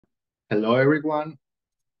Hello, everyone.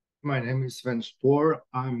 My name is Sven Spoor.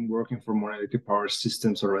 I'm working for Monolithic Power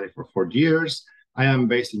Systems already for 4 years. I am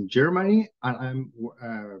based in Germany, and I'm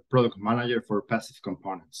a product manager for passive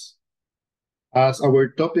components. As our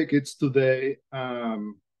topic is today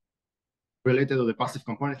related to the passive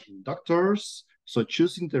component inductors, so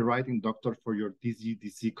choosing the right inductor for your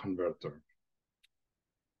DC-DC converter.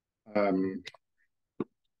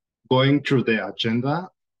 Going through the agenda,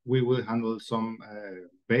 we will handle some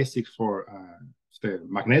basics for the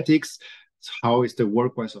magnetics, how is the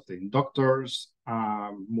workwise of the inductors,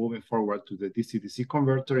 moving forward to the DC-DC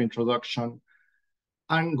converter introduction,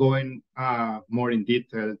 and going more in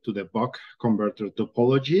detail to the buck converter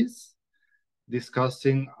topologies,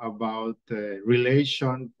 discussing about the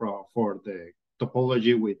relation for the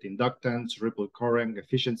topology with inductance, ripple current,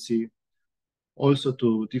 efficiency, also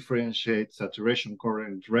to differentiate saturation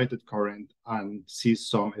current, rated current, and see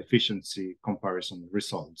some efficiency comparison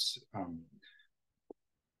results.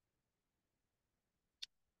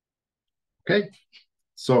 Okay,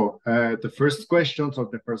 so the first questions of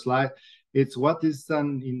the first slide, it's what is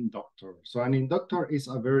an inductor? So an inductor is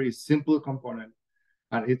a very simple component,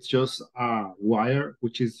 and it's just a wire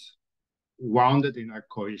which is wounded in a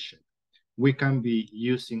cohesion. We can be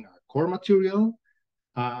using a core material,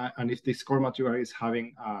 and if this core material is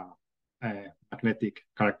having a magnetic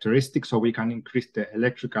characteristic, so we can increase the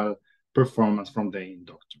electrical performance from the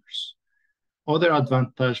inductors. Other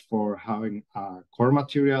advantage for having a core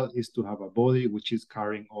material is to have a body which is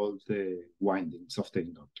carrying all the windings of the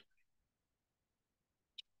inductor.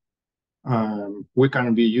 We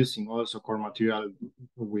can be using also core material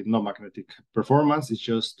with no magnetic performance. It's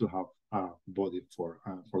just to have a body for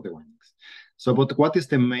the windings. So, but what is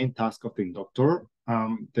the main task of the inductor?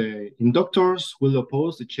 The inductors will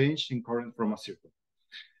oppose the change in current from a circuit.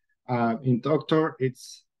 Inductor,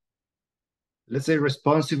 it's, let's say,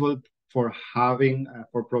 responsible for having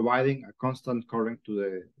for providing a constant current to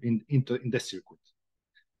the in the circuit.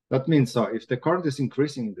 That means so if the current is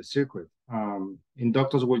increasing in the circuit,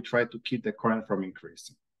 inductors will try to keep the current from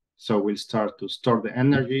increasing. So we'll start to store the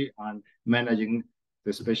energy and managing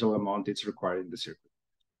the special amount it's required in the circuit.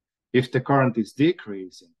 If the current is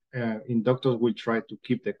decreasing, inductors will try to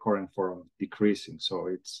keep the current from decreasing. So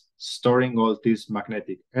it's storing all this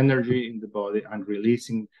magnetic energy in the body and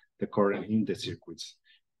releasing the current in the circuits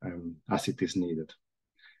as it is needed.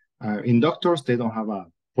 Inductors, they don't have a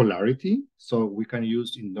polarity, so we can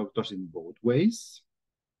use inductors in both ways.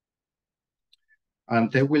 And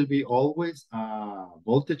there will be always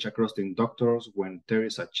voltage across the inductors when there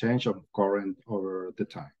is a change of current over the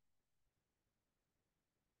time.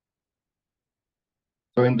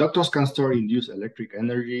 So inductors can store induced electric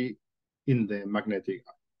energy in the magnetic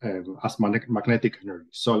as magnetic energy.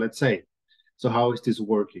 So let's say, so how is this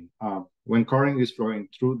working? When current is flowing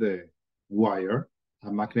through the wire,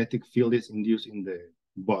 a magnetic field is induced in the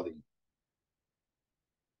body.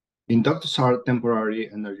 Inductors are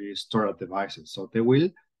temporary energy storage devices, so they will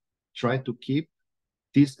try to keep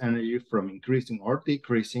this energy from increasing or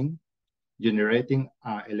decreasing, generating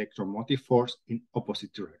an electromotive force in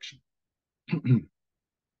opposite direction.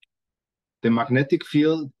 The magnetic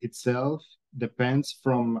field itself depends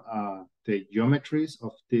from the geometries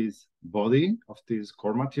of this body, of this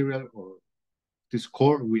core material, or this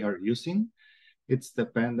core we are using. It's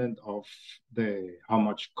dependent of how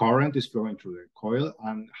much current is flowing through the coil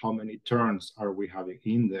and how many turns are we having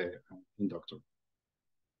in the inductor.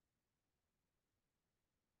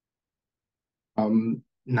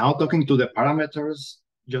 Now talking to the parameters,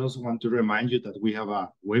 just want to remind you that we have a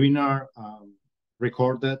webinar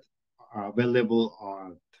recorded, available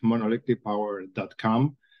on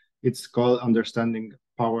monolithicpower.com. It's called Understanding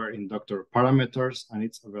Power Inductor Parameters, and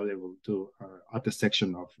it's available to at the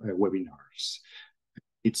section of webinars.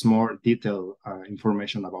 It's more detailed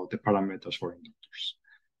information about the parameters for inductors.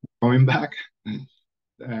 Going back,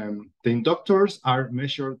 the inductors are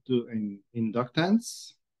measured in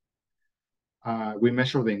inductance. We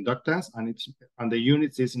measure the inductance, and the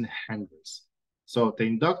units is in henries. So the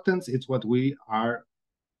inductance is what we are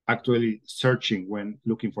actually searching when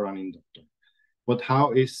looking for an inductor. But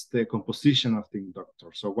how is the composition of the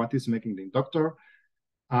inductor? So what is making the inductor?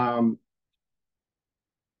 The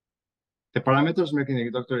parameters making the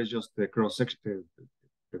inductor is just the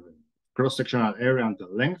cross-sectional area and the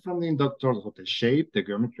length from the inductor, so the shape, the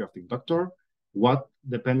geometry of the inductor, what,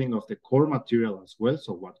 depending of the core material as well.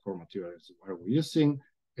 So what core materials are we using?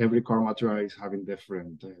 Every core material is having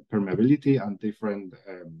different permeability and different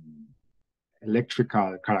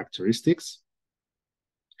electrical characteristics.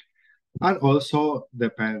 And also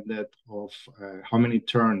dependent of how many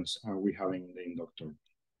turns are we having in the inductor.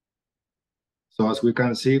 So as we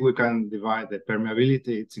can see, we can divide the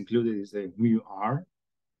permeability. It's included is the mu r.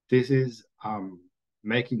 This is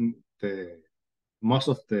making the most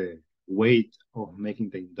of the weight of making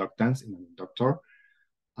the inductance in an inductor.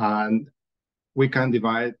 And we can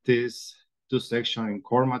divide this two sections in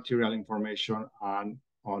core material information and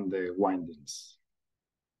on the windings.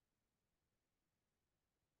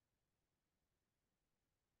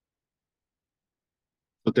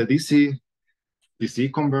 So the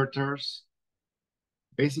DC converters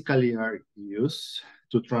basically are used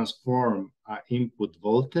to transform an input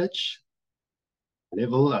voltage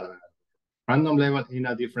level, a random level, in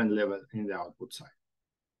a different level in the output side.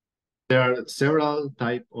 There are several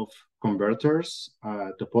types of converters,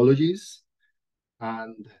 topologies,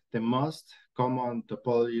 and the most common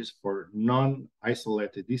topologies for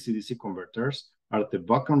non-isolated DC-DC converters are the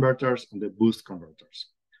buck converters and the boost converters.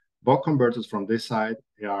 Buck converters from this side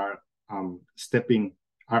are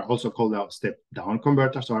are also called out step-down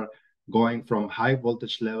converters, are going from high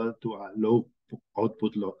voltage level to a low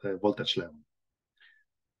output voltage level.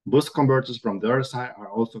 Boost converters from the other side are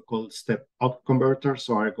also called step-up converters,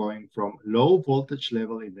 so are going from low voltage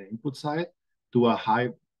level in the input side to a high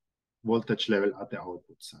voltage level at the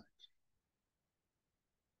output side.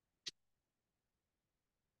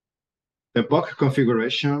 The buck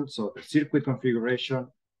configuration, so the circuit configuration,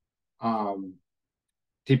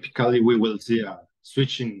 typically we will see a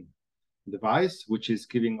switching device, which is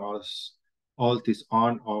giving us all these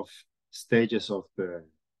on-off stages of the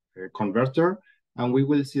converter, and we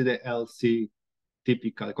will see the LC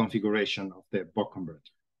typical configuration of the buck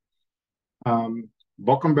converter.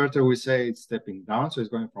 Buck converter, we say it's stepping down, so it's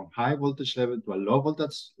going from high voltage level to a low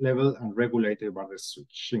voltage level and regulated by the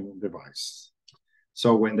switching device.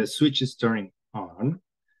 So when the switch is turning on,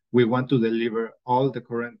 we want to deliver all the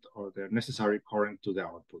current or the necessary current to the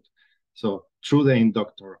output. So through the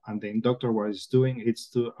inductor, and the inductor, what it's doing, it's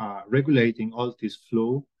to regulating all this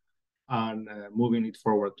flow and moving it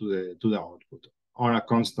forward to the output on a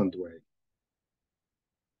constant way.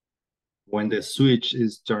 When the switch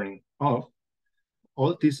is turning off,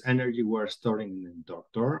 all this energy we're storing in the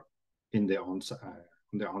inductor in the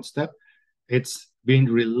on step, it's being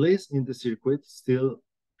released in the circuit, still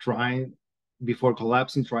trying before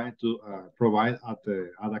collapsing, trying to provide at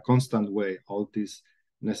a constant way all this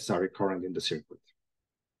necessary current in the circuit.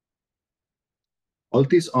 All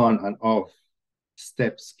these on and off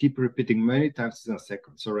steps keep repeating many times in a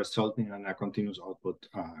second, so resulting in a continuous output.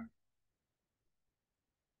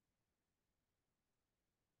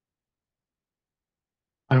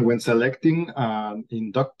 And when selecting an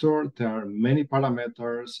inductor, there are many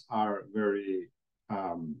parameters are very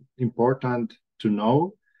important to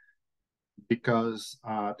know, because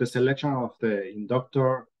the selection of the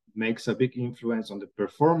inductor makes a big influence on the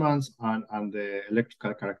performance and the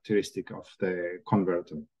electrical characteristic of the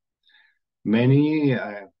converter. Many,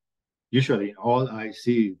 usually in all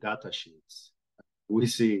IC data sheets, we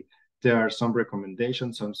see there are some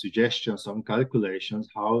recommendations, some suggestions, some calculations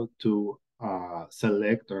how to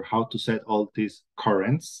select or how to set all these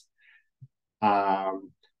currents.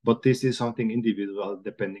 But this is something individual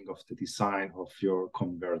depending of the design of your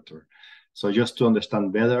converter. So just to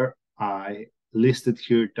understand better, I listed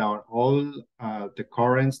here down all the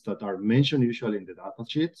currents that are mentioned usually in the data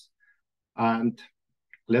sheets. And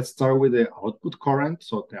let's start with the output current.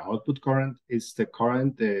 So the output current is the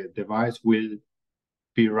current the device will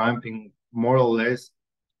be ramping more or less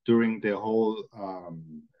during the whole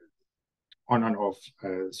on and off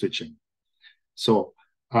switching. So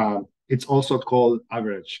it's also called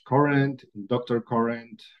average current, inductor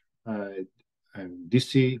current,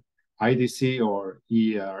 DC, IDC, or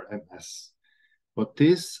ERMS. But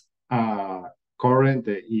this current,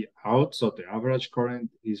 the E out, so the average current,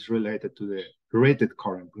 is related to the rated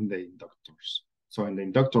current in the inductors. So in the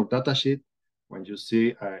inductor datasheet, when you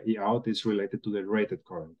see E out, is related to the rated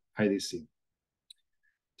current, IDC.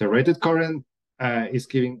 The rated current is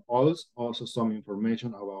giving also some information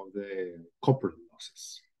about the copper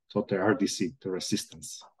losses. So the RDC, the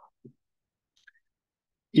resistance.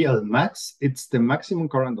 EL max, it's the maximum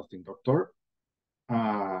current of the inductor,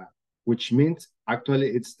 which means actually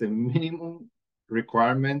it's the minimum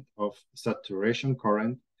requirement of saturation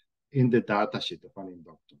current in the datasheet of an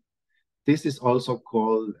inductor. This is also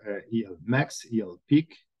called EL max, EL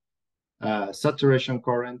peak, saturation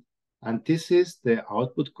current, and this is the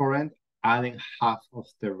output current adding half of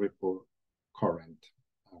the ripple current.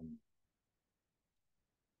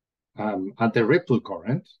 And the ripple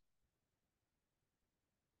current,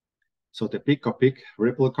 so the peak-to-peak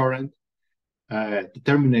ripple current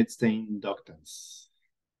determines the inductance.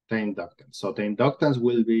 So the inductance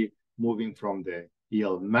will be moving from the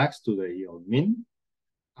yield max to the yield min.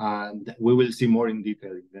 And we will see more in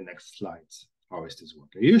detail in the next slides how is this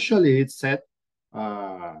working. Usually it's set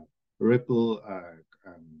ripple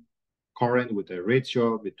current with a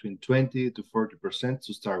ratio between 20 to 40%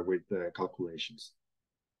 to start with the calculations.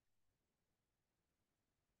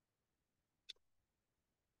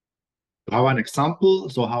 To have an example,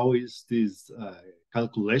 so how is this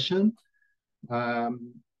calculation?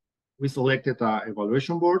 We selected an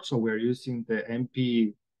evaluation board, so we're using the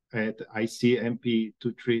MP at IC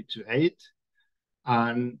MP2328,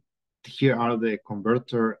 and here are the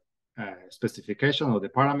converter specification or the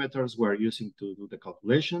parameters we're using to do the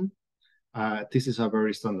calculation. This is a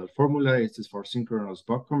very standard formula. It is for synchronous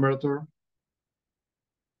buck converter.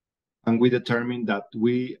 And we determined that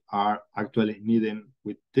we are actually needing,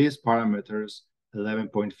 with these parameters,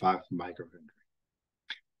 11.5 microhenry.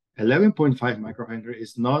 11.5 microhenry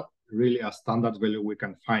is not really a standard value we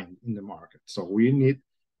can find in the market. So we need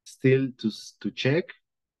still to check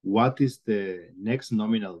what is the next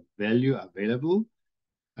nominal value available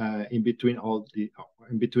in between all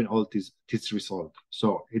this result.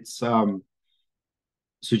 So it's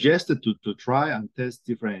suggested to try and test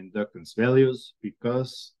different inductance values,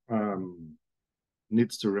 because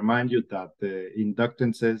needs to remind you that the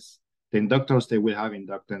inductors, they will have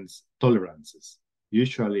inductance tolerances.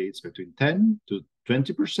 Usually it's between 10 to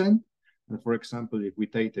 20%. And for example, if we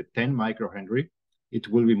take the 10 microhenry, it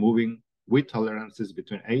will be moving with tolerances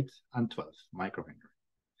between 8 and 12 microhenry.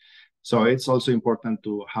 So it's also important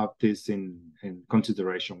to have this in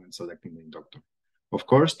consideration when selecting the inductor. Of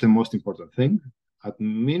course, the most important thing, at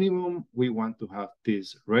minimum, we want to have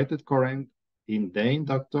this rated current in the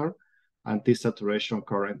inductor and this saturation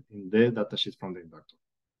current in the datasheet from the inductor.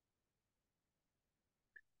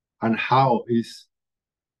 And how is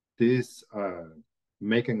this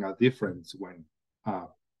making a difference when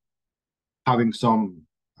having some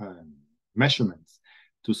measurements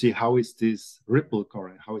to see how is this ripple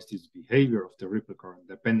current, how is this behavior of the ripple current,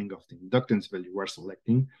 depending of the inductance value we're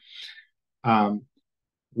selecting.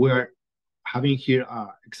 We're having here an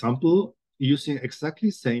example using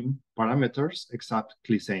exactly same parameters,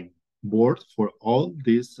 exactly same board for all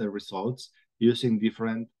these results using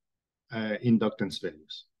different inductance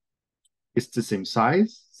values. It's the same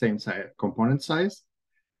size, component size,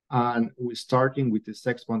 and we're starting with the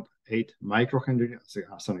 6.8 microhenry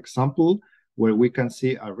as an example, where we can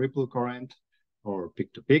see a ripple current or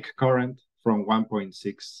peak-to-peak current from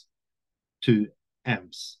 1.6 to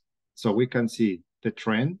amps. So we can see the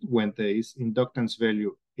trend when this inductance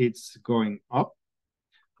value is going up.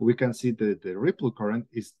 We can see that the ripple current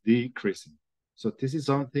is decreasing. So this is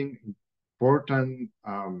something important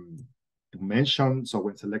to mention. So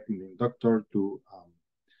when selecting the inductor, to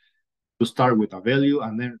start with a value,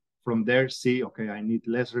 and then from there see, okay, I need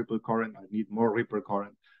less ripple current, I need more ripple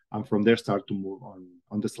current, and from there start to move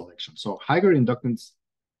on the selection. So higher inductance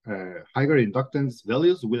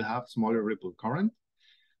values will have smaller ripple current,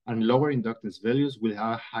 and lower inductance values will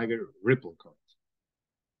have higher ripple current.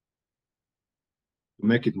 To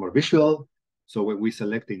make it more visual, so when we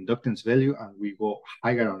select the inductance value and we go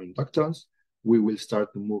higher on inductance, we will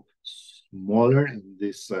start to move smaller in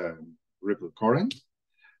this ripple current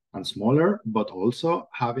and smaller, but also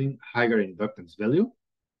having higher inductance value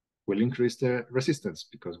will increase the resistance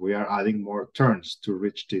because we are adding more turns to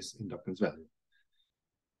reach this inductance value.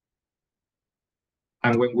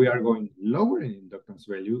 And when we are going lower in inductance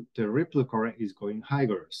value, the ripple current is going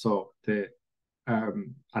higher. So the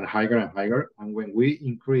and higher and higher. And when we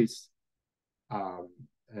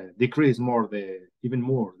decrease more even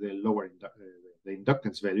more the lower the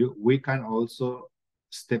inductance value, we can also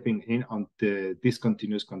stepping in on the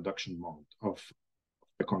discontinuous conduction mode of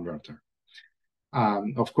the converter.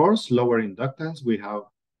 Of course, lower inductance, we have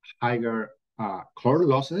higher core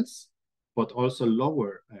losses, but also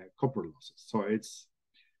lower copper losses. So it's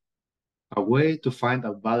a way to find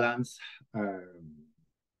a balance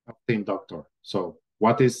of the inductor. So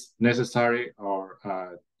what is necessary or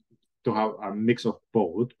to have a mix of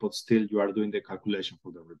both, but still you are doing the calculation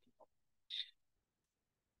for the ripple.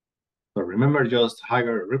 So remember, just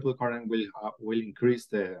higher ripple current will increase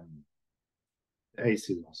the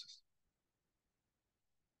AC losses.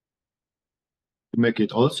 To make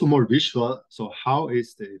it also more visual, so how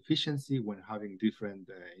is the efficiency when having different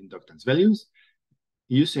inductance values?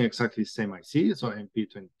 Using exactly the same IC, so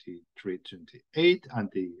MP2328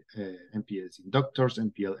 and the MPS inductors,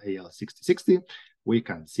 MPL-AL6060, we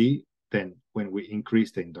can see then when we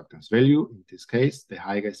increase the inductance value, in this case, the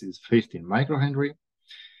highest is 15 microhenry,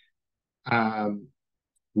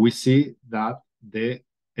 we see that the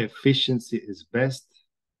efficiency is best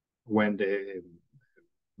when the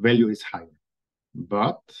value is higher.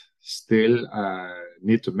 but still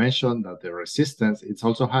need to mention that the resistance is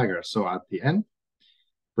also higher. So at the end,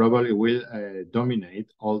 probably will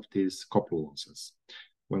dominate all these copper losses.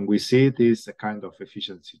 When we see these kind of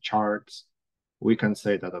efficiency charts, we can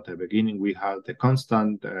say that at the beginning we have the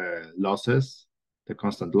constant losses.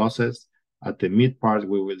 At the mid part,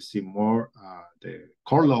 we will see more the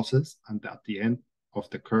core losses, and at the end of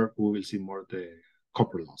the curve, we will see more the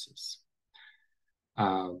copper losses.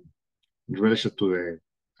 In relation to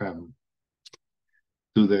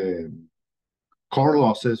the core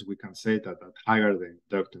losses, we can say that at higher the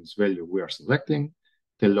inductance value we are selecting,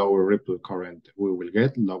 the lower ripple current we will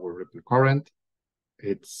get. Lower ripple current,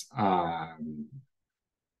 it's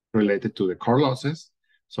related to the core losses.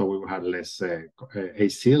 So we will have less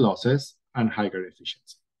AC losses and higher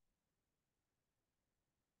efficiency.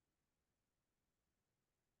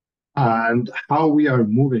 And how we are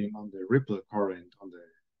moving on the ripple current on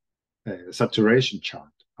the saturation chart.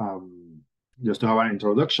 Just to have an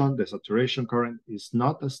introduction, the saturation current is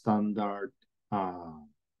not a standard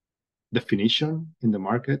definition in the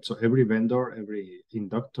market. So every vendor, every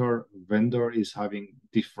inductor vendor is having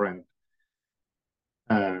different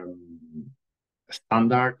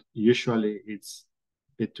standard. Usually it's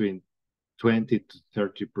between 20 to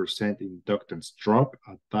 30% inductance drop.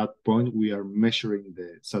 At that point, we are measuring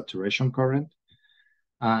the saturation current.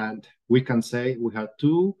 And we can say we have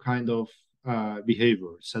two kind of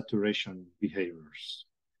behaviors, saturation behaviors.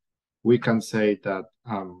 We can say that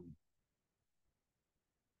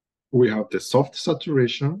we have the soft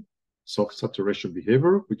saturation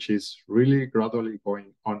behavior, which is really gradually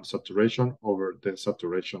going on saturation over the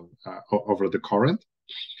saturation, over the current.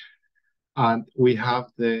 And we have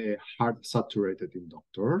the hard saturated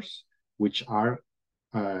inductors, which are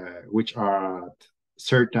at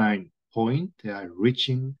certain point, they are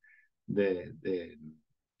reaching they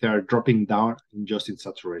are dropping down just in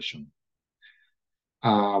saturation.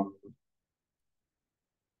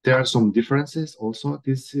 There are some differences also.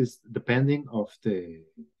 This is depending of the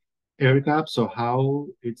air gap, so how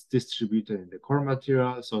it's distributed in the core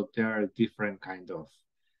material. So there are different kind of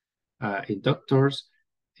inductors,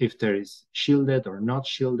 if there is shielded or not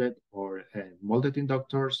shielded, or molded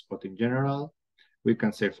inductors. But in general, we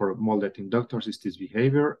can say for molded inductors is this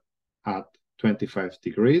behavior at 25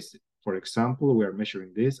 degrees. For example, we are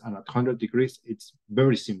measuring this, and at 100 degrees, it's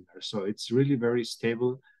very similar. So it's really very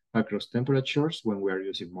stable across temperatures when we are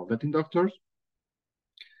using molded inductors.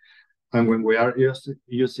 And when we are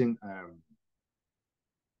using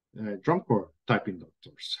drum core type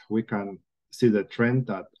inductors, we can see the trend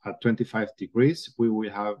that at 25 degrees, we will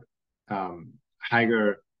have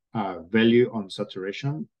higher value on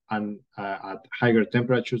saturation, and at higher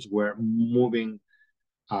temperatures, we're moving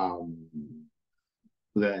to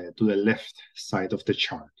the left side of the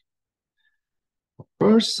chart. Of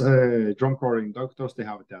course, drum core inductors, they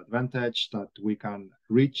have the advantage that we can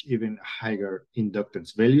reach even higher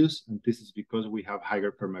inductance values, and this is because we have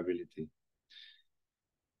higher permeability.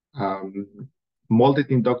 Molded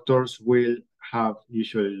inductors will have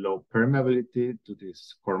usually low permeability to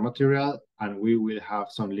this core material, and we will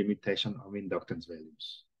have some limitation of inductance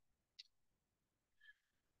values.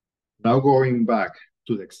 Now going back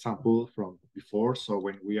to the example from before, so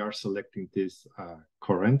when we are selecting these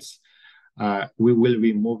currents, we will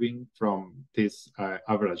be moving from this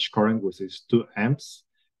average current, which is 2 amps.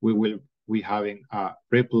 We will be having a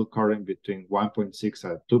ripple current between 1.6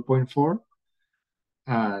 and 2.4.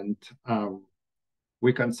 And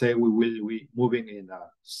we can say we will be moving in a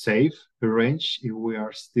safe range if we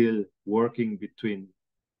are still working between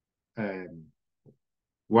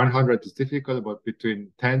 100 is difficult, but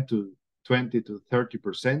between 10 to 20 to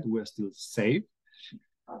 30%, we are still safe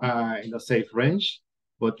in a safe range.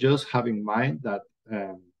 But just have in mind that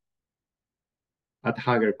at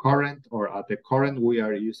higher current or at the current we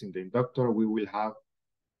are using the inductor, we will have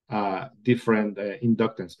different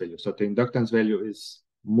inductance value. So the inductance value is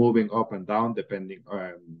moving up and down depending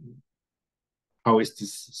on how is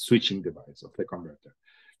this switching device of the converter.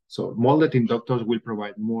 So molded inductors will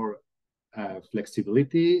provide more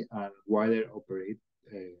flexibility and wider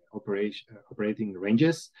operating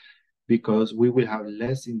ranges, because we will have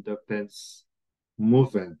less inductance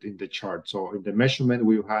movement in the chart. So in the measurement,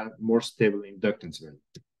 we will have more stable inductance value.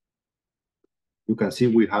 You can see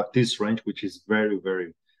we have this range, which is very,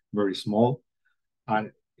 very, very small.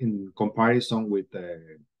 And in comparison with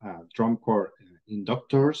the drum core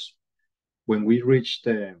inductors, when we reach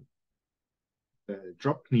the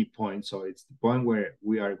drop knee point, so it's the point where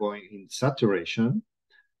we are going in saturation,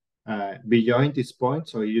 beyond this point,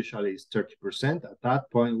 so usually it's 30%. At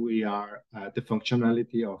that point, we are the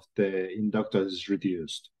functionality of the inductor is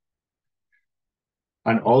reduced.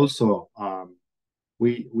 And also,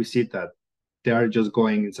 we see that they are just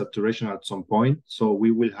going in saturation at some point. So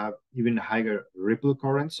we will have even higher ripple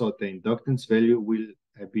current. So the inductance value will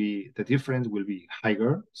the difference will be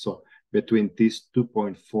higher. So between these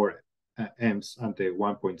 2.4 amps and the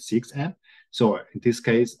 1.6 amp. So in this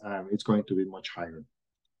case, it's going to be much higher.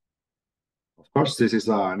 Of course, this is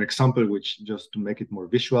an example which just to make it more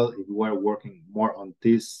visual. If we are working more on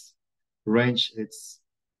this range, it's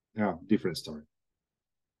a different story.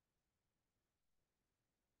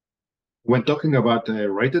 When talking about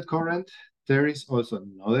rated current, there is also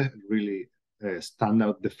another really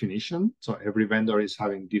standard definition. So every vendor is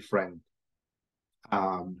having different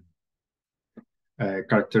um,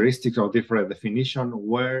 characteristics or different definition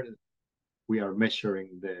where we are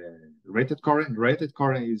measuring the rated current. Rated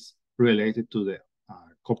current is related to the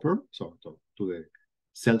copper, so to the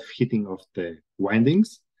self-heating of the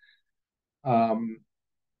windings.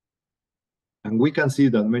 And we can see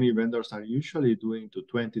that many vendors are usually doing to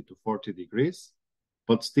 20 to 40 degrees,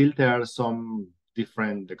 but still there are some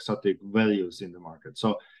different exotic values in the market.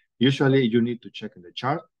 So usually you need to check in the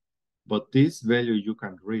chart, but this value you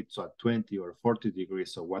can read so at 20 or 40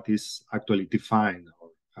 degrees. So what is actually defined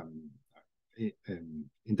or in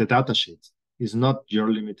the data sheets is not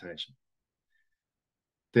your limitation.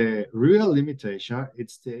 The real limitation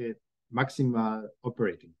is the maximal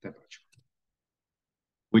operating temperature,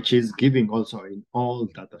 which is giving also in all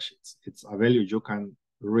data sheets. It's a value you can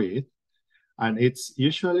read, and it's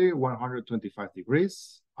usually 125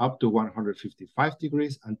 degrees up to 155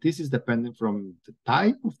 degrees. And this is dependent from the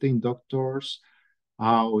type of the inductors,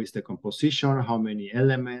 how is the composition, how many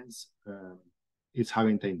elements it's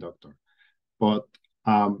having the inductor. But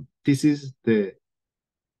this is the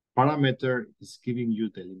parameter is giving you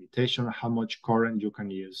the limitation, how much current you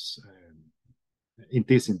can use in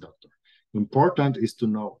this inductor. Important is to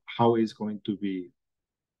know how is going to be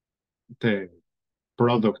the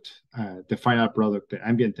product, the final product, the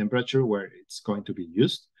ambient temperature where it's going to be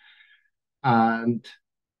used. And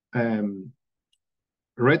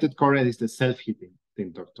rated current is the self-heating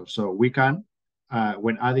inductor. So we can,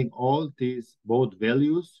 when adding all these both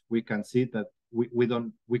values, we can see that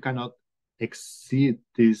we cannot exceed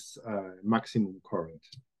this maximum current.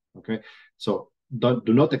 Okay, so do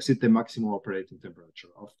not exceed the maximum operating temperature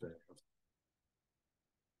of the.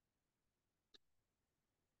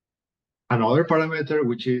 Another parameter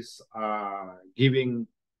which is giving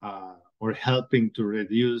or helping to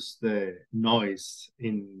reduce the noise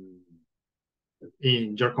in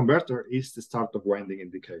your converter is the start of winding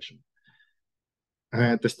indication.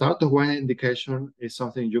 The start of winding indication is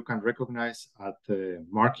something you can recognize at the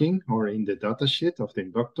marking or in the data sheet of the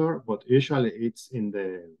inductor, but usually it's in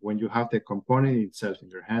when you have the component itself in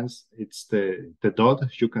your hands, it's the dot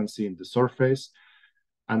you can see in the surface.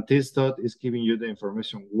 And this dot is giving you the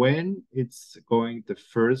information when it's going the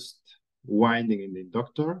first winding in the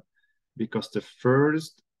inductor, because the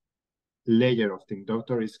first layer of the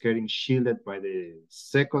inductor is getting shielded by the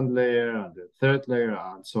second layer and the third layer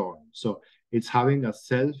and so on. So it's having a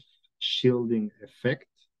self-shielding effect.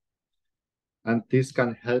 And this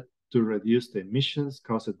can help to reduce the emissions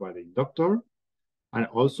caused by the inductor, and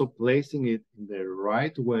also placing it in the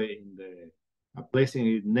right way placing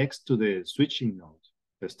it next to the switching node,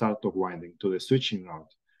 the start of winding to the switching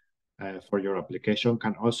node for your application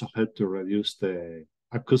can also help to reduce the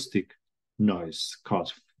acoustic noise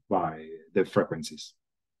caused by the frequencies.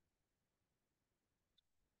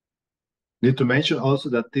 Need to mention also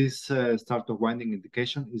that this start of winding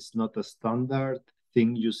indication is not a standard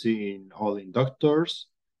thing you see in all inductors.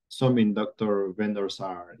 Some inductor vendors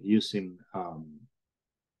are using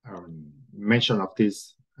mention of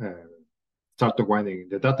this start of winding in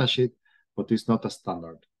the datasheet, but it's not a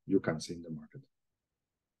standard you can see in the market.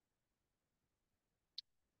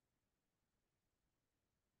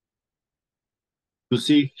 To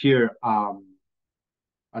see here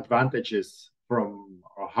advantages from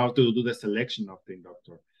how to do the selection of the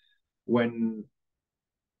inductor. When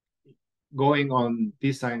going on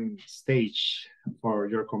design stage for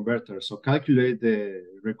your converter, so calculate the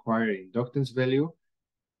required inductance value,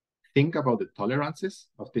 think about the tolerances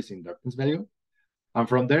of this inductance value, and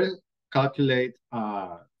from there, calculate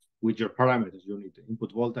with your parameters. You need the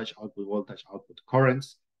input voltage, output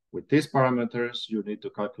currents. With these parameters, you need to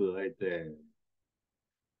calculate the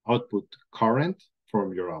output current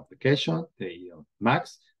from your application, the EL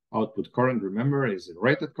max. Output current, remember, is the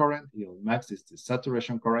rated current. EL max is the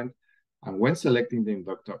saturation current. And when selecting the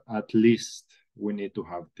inductor, at least we need to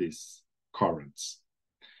have these currents.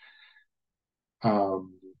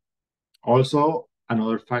 Also,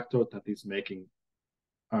 another factor that is making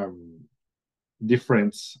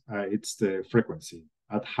difference, it's the frequency.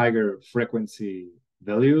 At higher frequency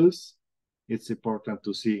values, it's important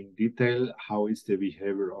to see in detail how is the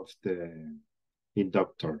behavior of the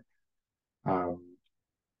inductor.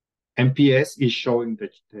 MPS is showing the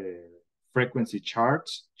frequency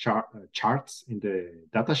charts in the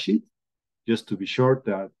datasheet, just to be sure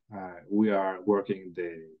that we are working in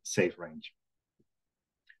the safe range.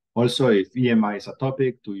 Also, if EMI is a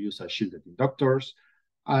topic, to use a shielded inductors,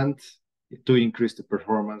 and to increase the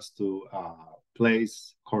performance to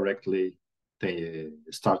place correctly the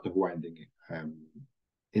start of winding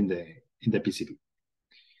in the PCB.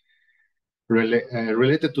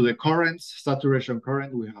 Related to the currents, saturation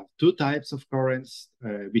current, we have two types of currents,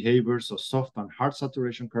 behaviors of soft and hard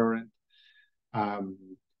saturation current.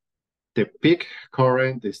 The peak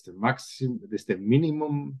current is the maximum, is the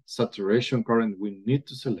minimum saturation current we need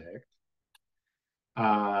to select.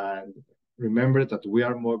 And remember that we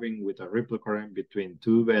are moving with a ripple current between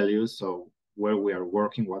two values. So where we are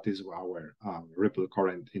working, what is our ripple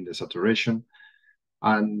current in the saturation.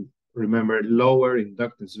 And remember, lower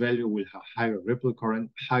inductance value will have higher ripple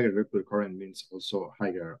current. Higher ripple current means also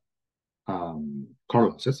higher core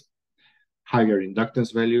losses. Higher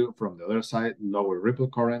inductance value from the other side, lower ripple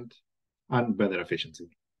current, and better efficiency.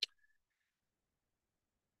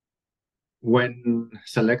 When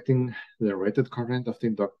selecting the rated current of the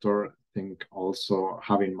inductor, think also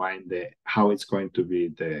have in mind how it's going to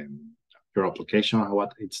be your application,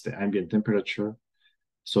 what it's the ambient temperature.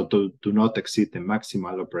 So do not exceed the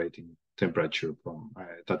maximal operating temperature from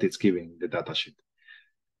that it's giving the datasheet.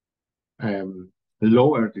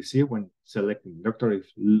 Low RTC when selecting inductor,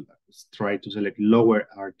 try to select lower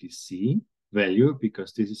RTC value,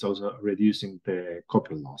 because this is also reducing the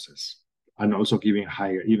copper losses and also giving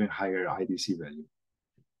even higher IDC value.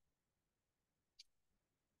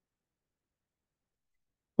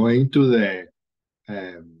 Going to the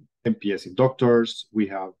MPS inductors, we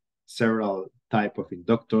have several type of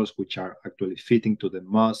inductors which are actually fitting to the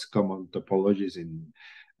most common topologies in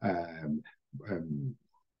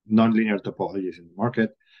nonlinear topologies in the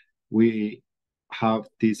market. We have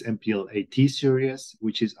this MPL-AT series,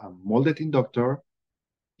 which is a molded inductor,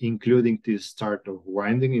 including the start of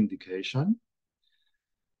winding indication.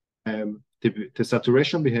 The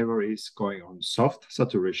saturation behavior is going on soft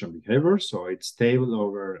saturation behavior, so it's stable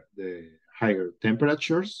over the higher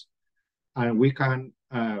temperatures. And we can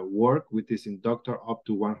work with this inductor up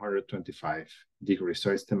to 125 degrees,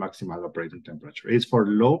 so it's the maximal operating temperature. It's for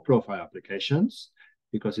low profile applications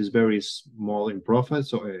because it's very small in profile,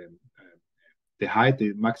 so the height,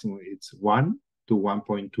 the maximum, it's 1 to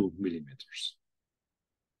 1.2 millimeters.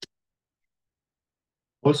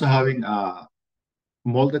 Also having a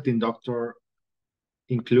molded inductor,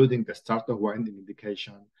 including the start of winding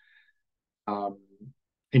indication,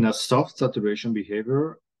 in a soft saturation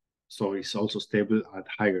behavior, so it's also stable at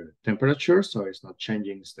higher temperatures, so it's not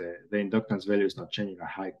changing, the inductance value is not changing at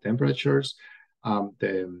high temperatures.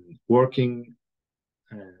 The working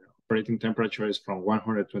operating temperature is from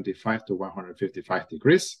 125 to 155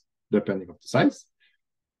 degrees, depending on the size.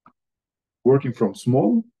 Working from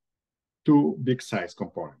small to big size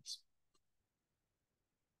components.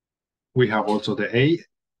 We have also the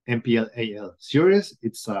MPL-AL series.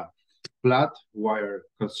 It's a flat wire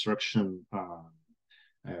construction,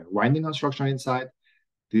 winding construction inside.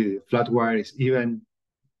 The flat wire is even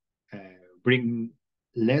bring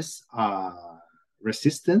less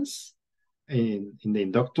resistance in the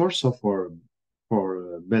inductor, so for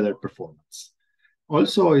better performance.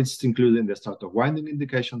 Also, it's included in the start of winding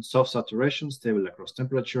indication, soft saturation, stable across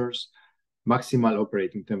temperatures, maximal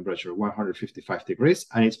operating temperature 155 degrees,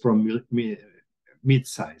 and it's from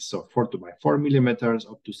mid-size, so 4 by 4 millimeters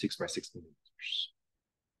up to 6 by 6 millimeters.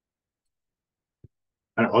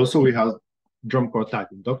 And also we have drum core type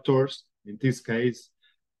inductors. In this case,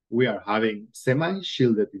 we are having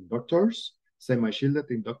semi-shielded inductors. Semi-shielded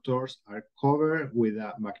inductors are covered with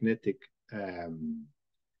a magnetic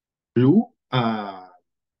glue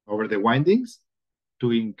over the windings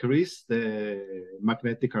to increase the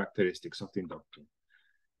magnetic characteristics of the inductor.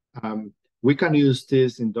 We can use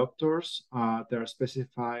these inductors. They are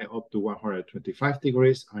specified up to 125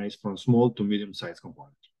 degrees, and it's from small to medium-sized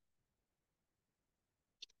component.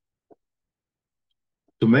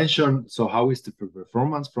 To mention, so how is the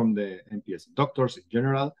performance from the MPS inductors in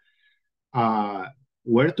general?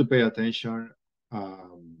 Where to pay attention?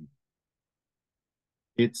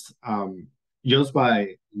 It's just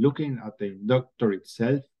by looking at the inductor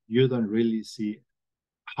itself, you don't really see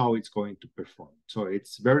how it's going to perform. So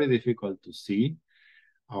it's very difficult to see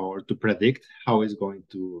or to predict how it's going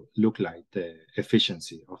to look like the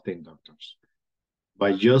efficiency of the inductors.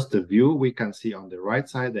 By just the view, we can see on the right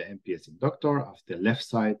side the MPS inductor, of the left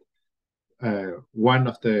side, one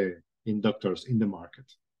of the inductors in the market.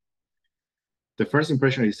 The first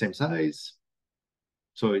impression is same size,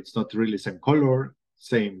 so it's not really same color,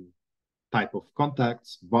 same type of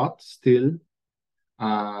contacts, but still,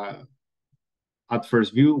 at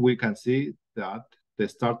first view, we can see that the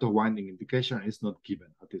start of winding indication is not given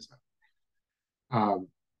at this time.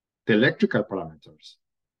 The electrical parameters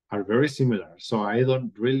are very similar, so I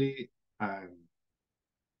don't really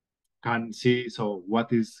can see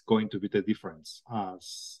what is going to be the difference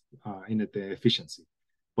as in the efficiency.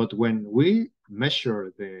 But when we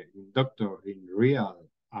measure the inductor in real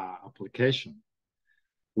application,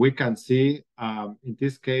 we can see in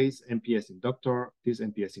this case MPS inductor. This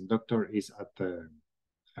MPS inductor is at the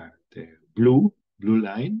blue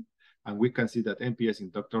line, and we can see that MPS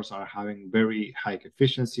inductors are having very high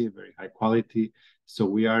efficiency, very high quality. So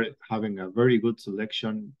we are having a very good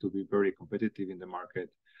selection to be very competitive in the market,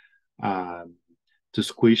 to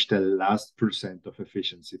squish the last % of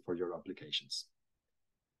efficiency for your applications.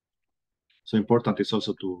 So important is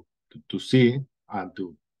also to see and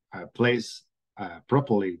to place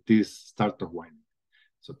properly this start of winding.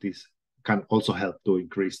 So this can also help to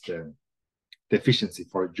increase the efficiency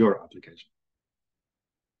for your application.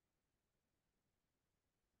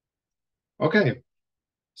 Okay,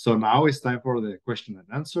 so now it's time for the question and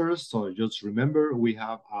answers. So just remember, we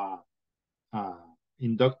have a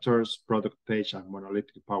Inductors product page at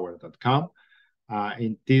monolithicpower.com.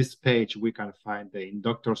 In this page, we can find the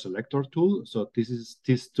inductor selector tool. So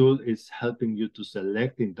this tool is helping you to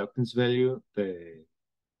select the inductance value,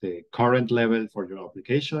 the current level for your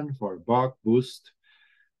application, for buck, boost,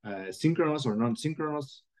 synchronous or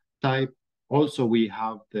non-synchronous type. Also, we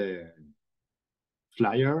have the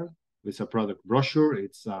flyer with a product brochure.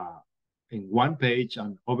 It's in one page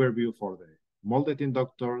an overview for the molded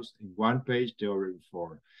inductors, in one page the overview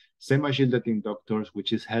for semi-shielded inductors,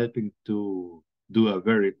 which is helping to do a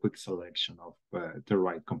very quick selection of the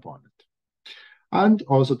right component. And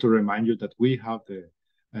also to remind you that we have the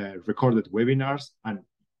recorded webinars and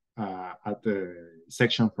at the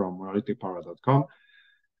section from monolithicpower.com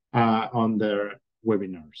on their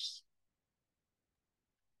webinars.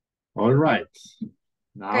 All right.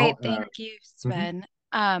 Now, great, thank you, Sven.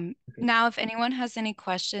 Okay. Now, if anyone has any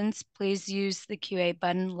questions, please use the QA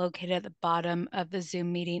button located at the bottom of the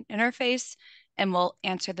Zoom meeting interface, and we'll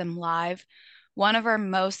answer them live. One of our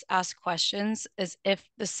most asked questions is if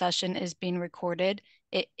the session is being recorded.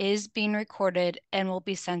 It is being recorded and will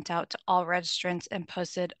be sent out to all registrants and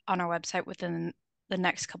posted on our website within the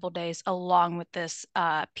next couple of days, along with this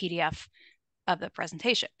PDF of the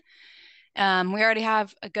presentation. We already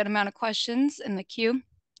have a good amount of questions in the queue,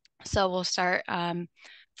 so we'll start.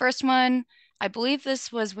 First one, I believe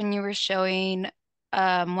this was when you were showing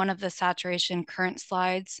one of the saturation current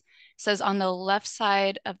slides. It says on the left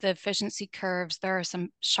side of the efficiency curves, there are some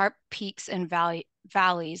sharp peaks and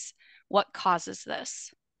valleys. What causes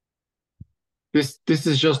this? This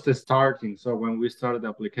is just the starting. So when we start the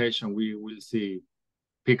application, we will see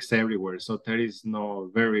peaks everywhere. So there is no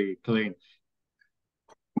very clean.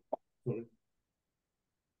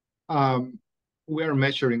 We are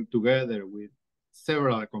measuring together with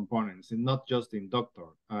several components, and not just the inductor.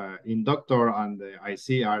 Inductor and the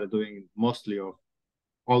IC are doing mostly of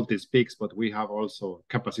all these peaks, but we have also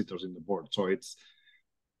capacitors in the board. So it's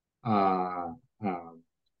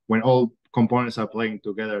when all components are playing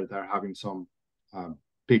together, they're having some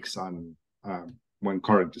peaks on when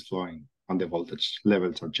current is flowing and the voltage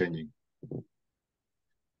levels are changing.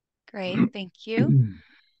 Great, thank you.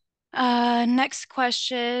 Next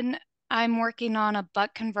question. I'm working on a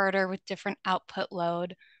buck converter with different output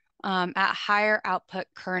load. At higher output,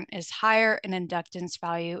 current is higher and inductance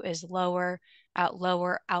value is lower. At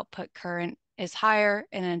lower output, current is higher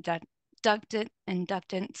and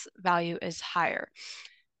inductance value is higher.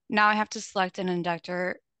 Now I have to select an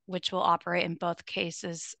inductor which will operate in both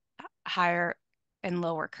cases, higher and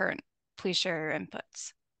lower current. Please share your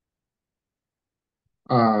inputs.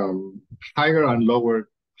 Higher and lower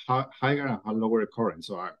current.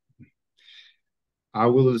 So I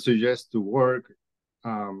will suggest to work,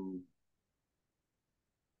 moving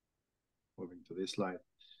to this slide.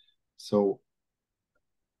 So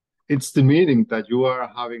it's the meaning that you are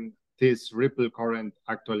having this ripple current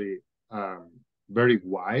actually very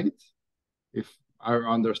wide, if I'm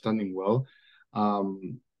understanding well.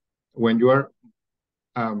 When you are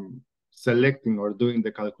selecting or doing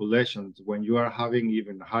the calculations, when you are having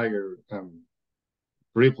even higher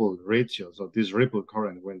ripple ratios of this ripple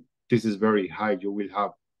current, when this is very high, you will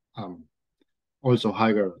have also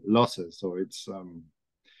higher losses. So it's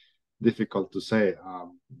difficult to say.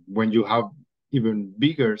 When you have even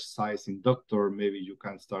bigger size inductor, maybe you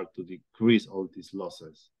can start to decrease all these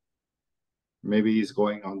losses. Maybe it's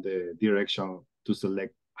going on the direction to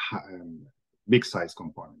select big size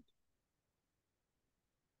component.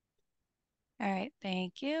 All right,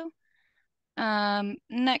 thank you.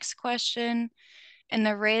 Next question. In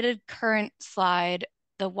the rated current slide,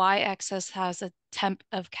 the y-axis has a temp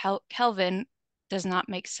of Kelvin. Does not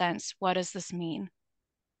make sense. What does this mean?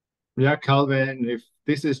 Yeah, Kelvin, if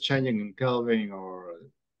this is changing in Kelvin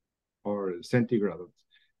or centigrade,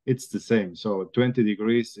 it's the same. So 20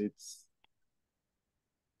 degrees,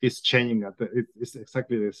 it's changing it's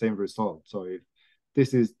exactly the same result. So if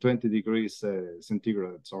this is 20 degrees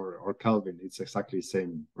centigrade or Kelvin, it's exactly the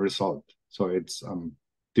same result. So it's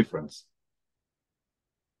difference.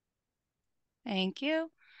 Thank you.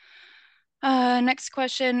 Next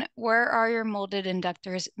question, where are your molded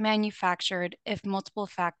inductors manufactured? If multiple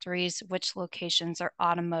factories, which locations are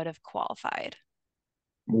automotive qualified?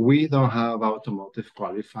 We don't have automotive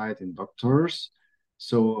qualified inductors.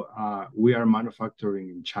 So we are manufacturing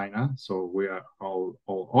in China. So we are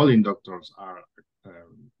all inductors are,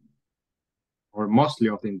 or mostly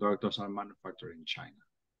of the inductors are manufactured in China.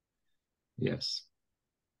 Yes.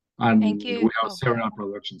 And Thank you. we have several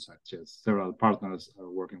production sites, yes. Several partners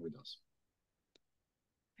are working with us.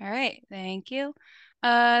 All right, thank you.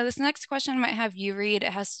 This next question I might have you read.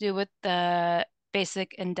 It has to do with the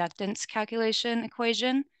basic inductance calculation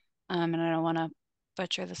equation. And I don't want to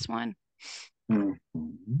butcher this one.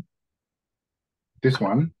 Mm-hmm. This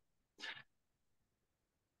one.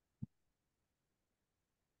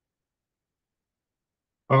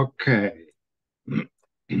 Okay.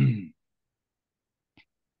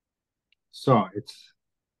 So it's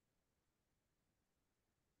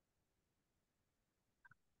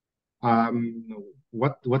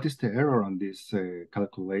what is the error on this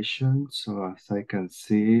calculation? So as I can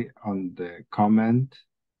see on the comment,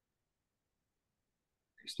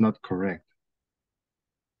 it's not correct.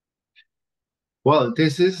 Well,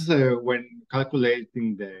 this is when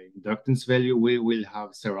calculating the inductance value, we will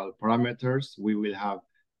have several parameters. We will have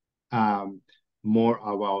more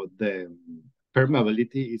about the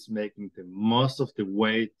permeability is making the most of the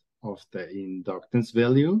weight of the inductance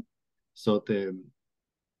value. So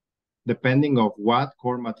depending of what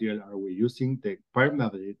core material are we using, the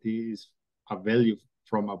permeability is a value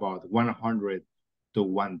from about 100 to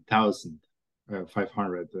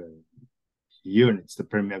 1,500 units, the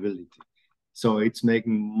permeability. So it's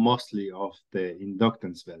making mostly of the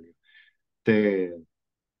inductance value. The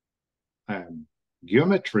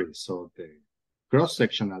geometry, so the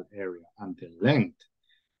cross-sectional area and the length,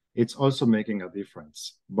 it's also making a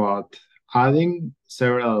difference. But adding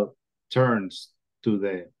several turns to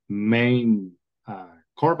the main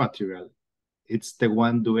core material, it's the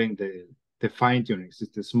one doing the fine tuning. It's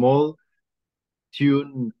the small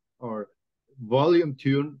tune or volume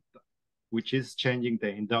tune, which is changing the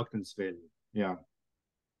inductance value. Yeah.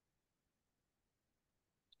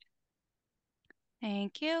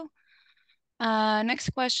 Thank you. Next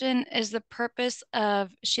question, is the purpose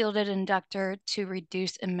of shielded inductor to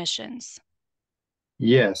reduce emissions?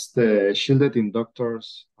 Yes, the shielded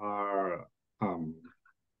inductors are,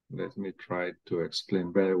 let me try to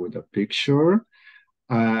explain better with a picture.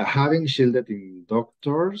 Having shielded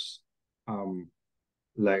inductors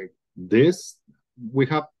like this, we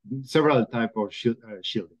have several type of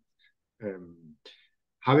shielding.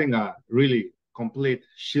 Having a really complete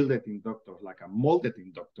shielded inductor, like a molded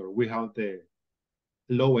inductor, we have the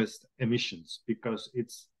lowest emissions because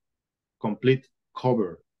it's complete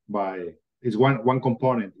covered by, it's one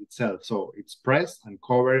component itself. So it's pressed and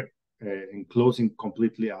covered, enclosing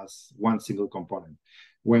completely as one single component.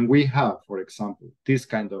 When we have, for example, this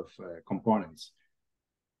kind of components,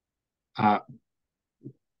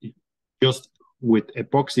 just with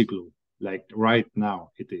epoxy glue, like right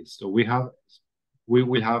now it is. So we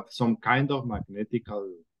will have some kind of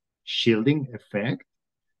magnetical shielding effect,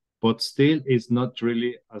 but still it's not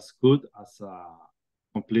really as good as a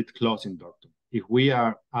complete closed inductor. If we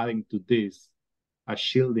are adding to this a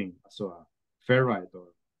shielding, so a ferrite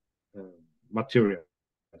or material,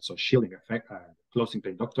 so shielding effect, closing the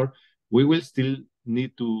inductor, we will still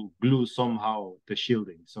need to glue somehow the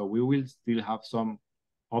shielding. So we will still have some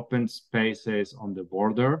open spaces on the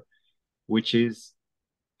border, which is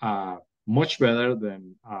much better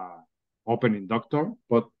than open inductor,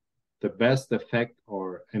 but the best effect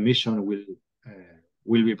or emission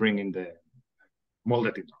will be bringing the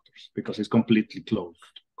molded inductors because it's completely closed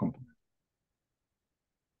component.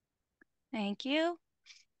 Thank you.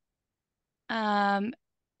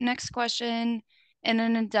 Next question, in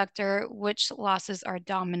an inductor, which losses are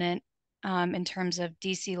dominant? in terms of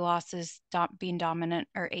DC losses being dominant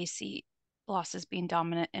or AC losses being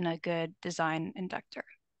dominant in a good design inductor?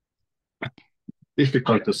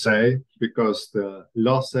 Difficult to say because the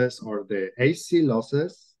losses or the AC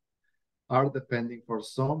losses are depending for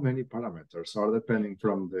so many parameters, are depending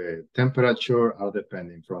from the temperature, are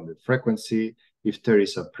depending from the frequency, if there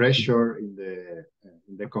is a pressure in the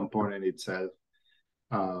component itself,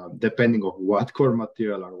 depending on what core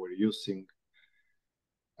material are we using.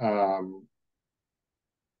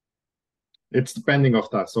 It's depending of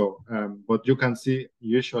that. So, but you can see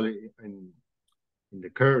usually in the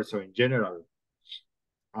curve, so in general,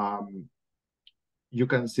 you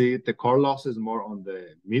can see the core loss is more on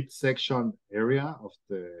the midsection area of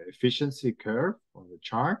the efficiency curve on the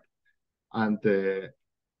chart, and the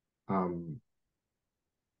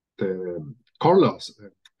core loss,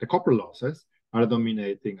 the copper losses are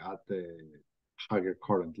dominating at the higher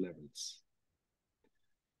current levels.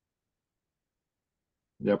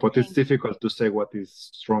 Yeah, but it's difficult to say what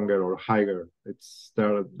is stronger or higher.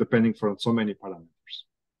 They're depending from so many parameters.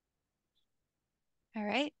 All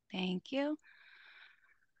right, thank you.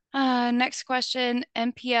 Next question,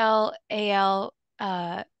 MPL AL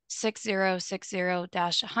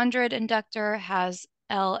 6060-100 inductor has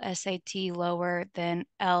LSAT lower than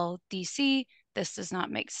LDC. This does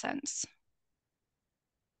not make sense.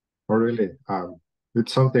 Oh, really?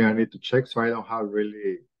 It's something I need to check, so I don't have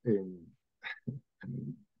really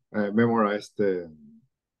memorized the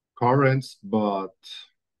currents, but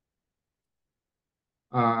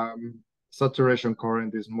saturation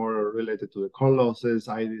current is more related to the core losses.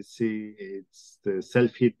 IDC, it's the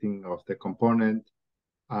self-heating of the component,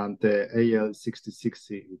 and the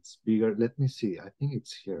AL6060, it's bigger. Let me see. I think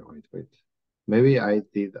it's here. Wait. Maybe I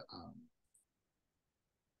did.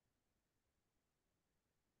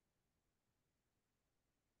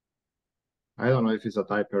 I don't know if it's a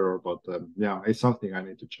type error, but yeah, it's something I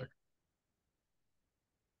need to check.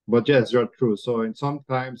 But yes, you're true. So in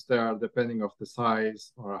sometimes they are depending of the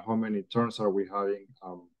size or how many turns are we having.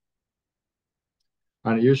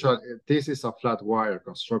 And usually this is a flat wire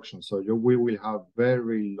construction, so we will have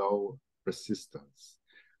very low resistance.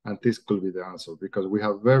 And this could be the answer because we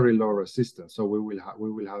have very low resistance, so we will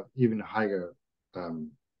have even higher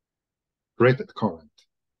rated current.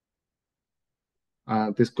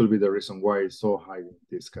 And this could be the reason why it's so high in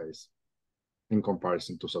this case in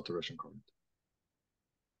comparison to saturation current.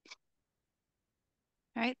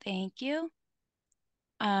 All right, thank you.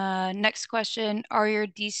 Next question, are your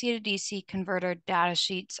DC to DC converter data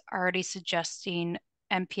sheets already suggesting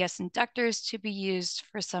MPS inductors to be used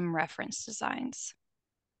for some reference designs?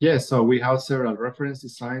 Yes, so we have several reference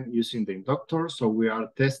design using the inductors. So we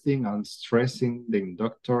are testing and stressing the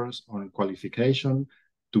inductors on qualification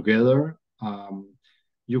together.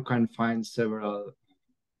 You can find several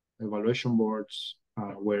evaluation boards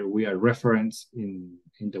where we are referenced in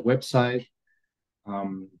the website.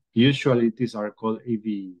 Usually these are called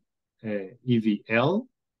EVL,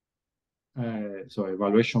 so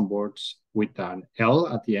evaluation boards with an L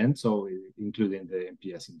at the end, so including the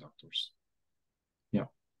MPS inductors. Yeah.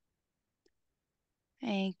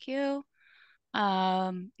 Thank you.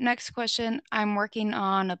 Next question, I'm working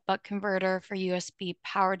on a buck converter for USB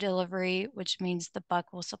power delivery, which means the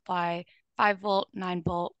buck will supply 5 volt, 9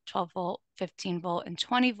 volt, 12 volt, 15 volt, and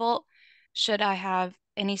 20 volt. Should I have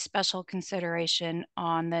any special consideration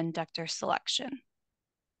on the inductor selection?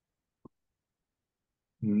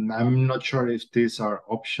 I'm not sure if these are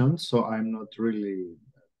options, so I'm not really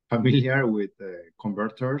familiar with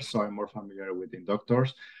converters, so I'm more familiar with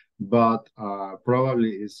inductors, but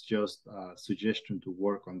probably it's just a suggestion to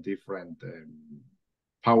work on different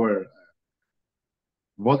power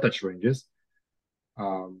voltage ranges.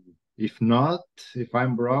 If not, if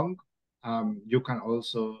I'm wrong, you can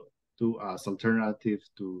also do as alternative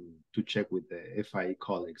to check with the FIE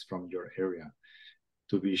colleagues from your area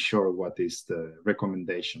to be sure what is the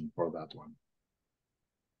recommendation for that one.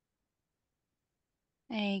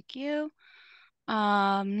 Thank you.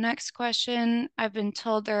 Next question. I've been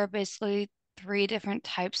told there are basically 3 different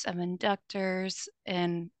types of inductors,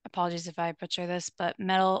 and apologies if I butcher this, but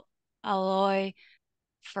metal alloy,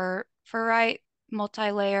 ferrite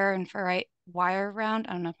multi-layer, and ferrite wire round.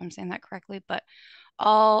 I don't know if I'm saying that correctly, but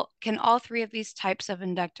can all 3 of these types of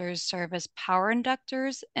inductors serve as power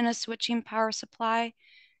inductors in a switching power supply?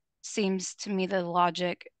 Seems to me the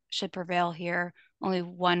logic should prevail here. Only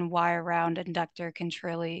one wire round inductor can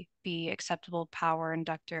truly be acceptable power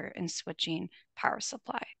inductor in switching power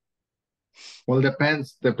supply. Well,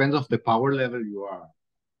 depends of the power level you are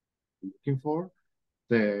looking for.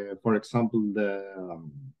 For example, the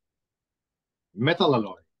metal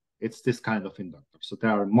alloy it's this kind of inductor. So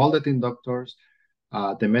there are molded inductors.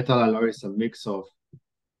 The metal alloy is a mix of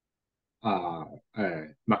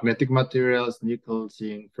magnetic materials, nickel,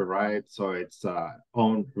 zinc, ferrite. So it's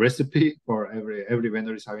own recipe for every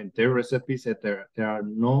vendor is having their recipes. That there are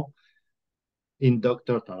no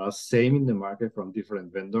inductors that are same in the market from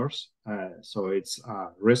different vendors. So it's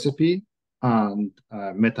a recipe and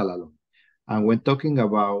metal alloy. And when talking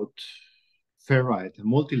about ferrite,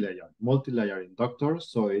 multi-layer inductors,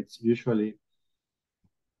 so it's usually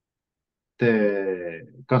the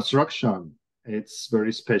construction, it's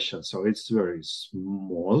very special. So it's very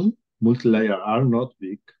small. Multi-layer are not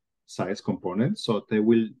big size components, so they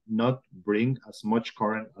will not bring as much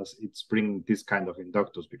current as it's bringing this kind of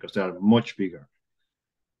inductors because they are much bigger.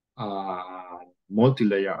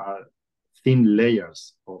 Multi-layer are thin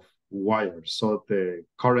layers of wires, so the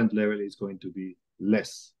current level is going to be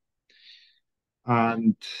less.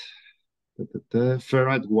 And the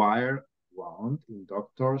ferrite wire wound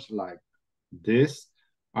inductors like this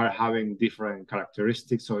are having different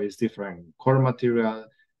characteristics, so it's different core material.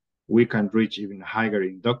 We can reach even higher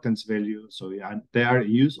inductance value, so and they are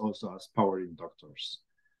used also as power inductors.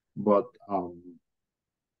 But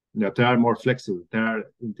yeah, they are more flexible. They are,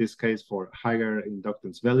 in this case, for higher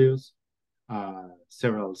inductance values.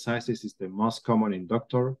 Several sizes is the most common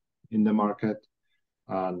inductor in the market.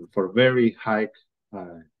 And for very high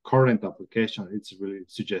current application, it's really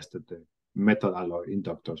suggested the metal alloy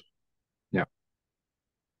inductor. Yeah.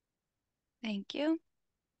 Thank you.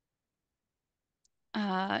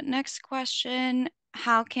 Next question,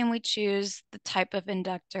 how can we choose the type of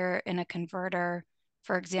inductor in a converter?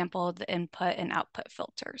 For example, the input and output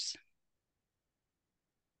filters.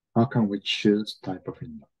 How can we choose type of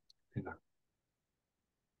inductor?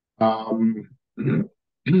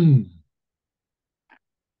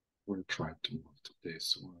 We'll try to move to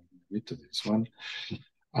this one, maybe to this one.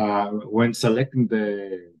 When selecting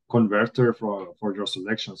the converter for your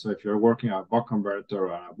selection, so if you're working a buck converter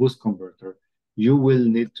or a boost converter, you will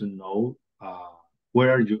need to know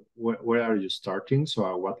where are you starting, so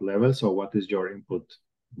at what level, so what is your input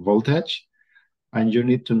voltage, and you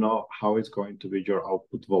need to know how it's going to be your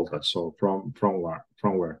output voltage, so from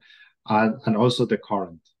where, and also the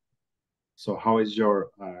current. So how is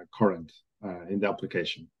your current in the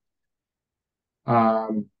application? I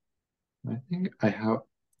think I have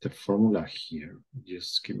the formula here.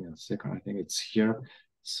 Just give me a second. I think it's here.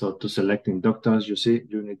 So to select inductance, you see,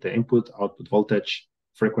 you need the input, output voltage,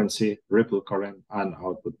 frequency, ripple current, and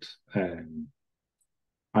output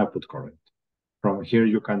current. From here,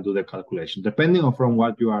 you can do the calculation. Depending on from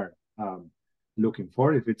what you are looking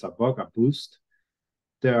for, if it's a buck, a boost,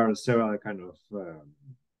 there are several kind of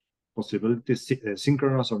possibilities,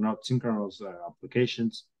 synchronous or not synchronous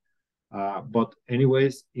applications. But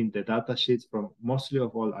anyways, in the data sheets from mostly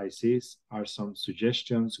of all ICs are some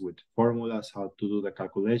suggestions with formulas how to do the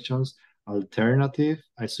calculations. Alternative,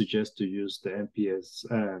 I suggest to use the MPS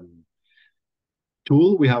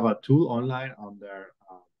tool. We have a tool online under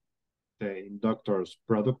the Inductor's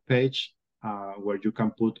product page where you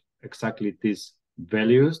can put exactly these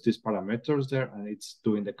values, these parameters there, and it's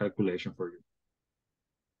doing the calculation for you.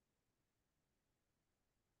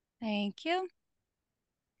 Thank you.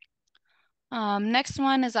 Next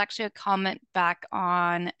one is actually a comment back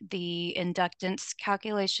on the inductance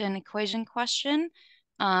calculation equation question.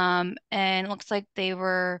 And it looks like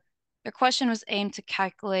their question was aimed to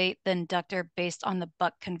calculate the inductor based on the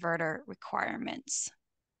buck converter requirements.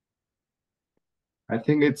 I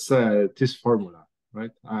think it's this formula,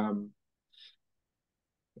 right?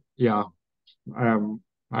 Yeah, I'm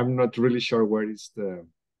not really sure where is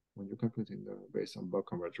when you calculate the based on buck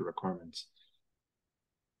converter requirements.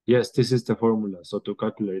 Yes, this is the formula. So to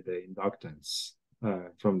calculate the inductance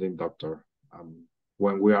from the inductor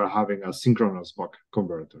when we are having a synchronous buck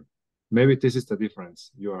converter. Maybe this is the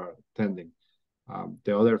difference you are tending.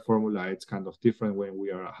 The other formula, it's kind of different when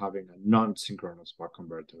we are having a non-synchronous buck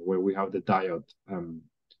converter, where we have the diode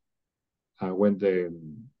when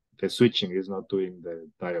the switching is not doing the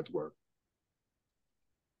diode work.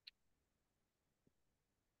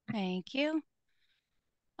 Thank you.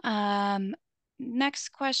 Next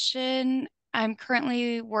question. I'm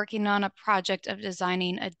currently working on a project of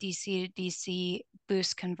designing a DC to DC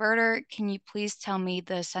boost converter. Can you please tell me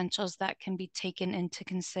the essentials that can be taken into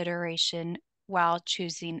consideration while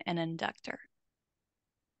choosing an inductor?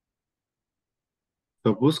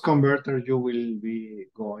 So boost converter, you will be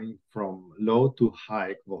going from low to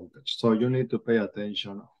high voltage. So you need to pay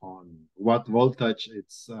attention on what voltage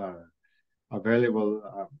it's available,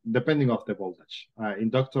 depending of the voltage.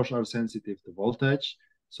 Inductors are sensitive to voltage,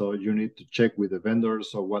 so you need to check with the vendor.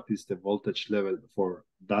 So what is the voltage level for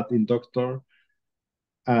that inductor,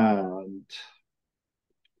 and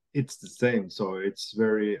it's the same. So it's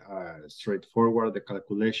very straightforward. The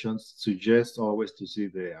calculations suggest always to see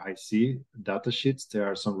the IC data sheets. There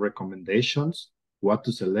are some recommendations what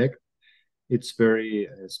to select. It's very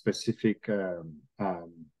specific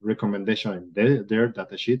recommendation in their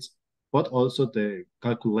data sheets, but also the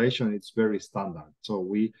calculation is very standard.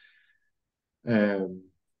 So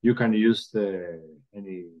you can use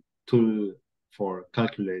any tool for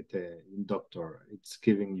calculate the inductor. It's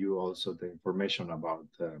giving you also the information about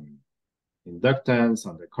inductance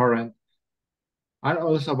and the current, and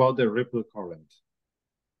also about the ripple current.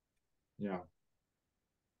 Yeah.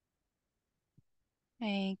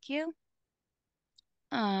 Thank you.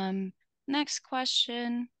 Next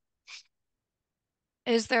question.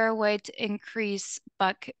 Is there a way to increase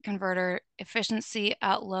buck converter efficiency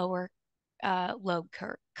at lower load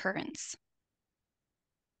currents?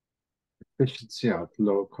 Efficiency at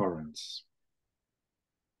low currents.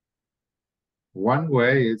 One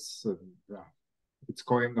way is it's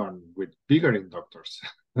going on with bigger inductors.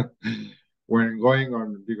 When going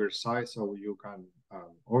on bigger size, so you can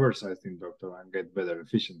oversize the inductor and get better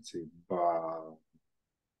efficiency. But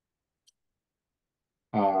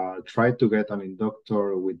try to get an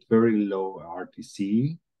inductor with very low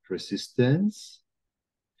RTC resistance.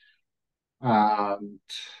 And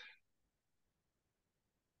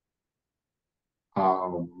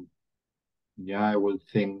yeah, I will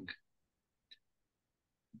think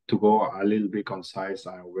to go a little bit concise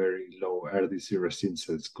and very low RDC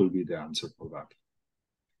resistance could be the answer for that,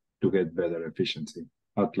 to get better efficiency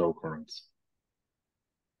at low currents.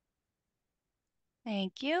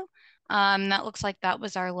 Thank you. That looks like that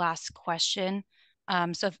was our last question.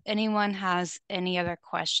 So if anyone has any other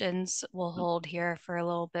questions, we'll hold here for a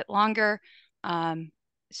little bit longer,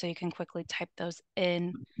 so you can quickly type those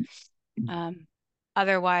in.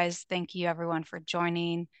 Otherwise, thank you everyone for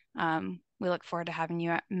joining. We look forward to having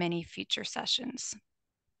you at many future sessions.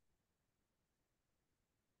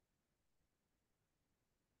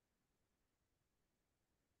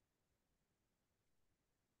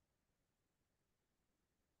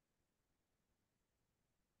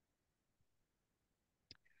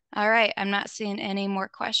 All right, I'm not seeing any more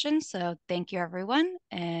questions, so thank you everyone,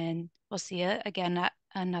 and we'll see you again at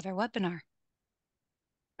another webinar.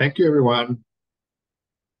 Thank you, everyone.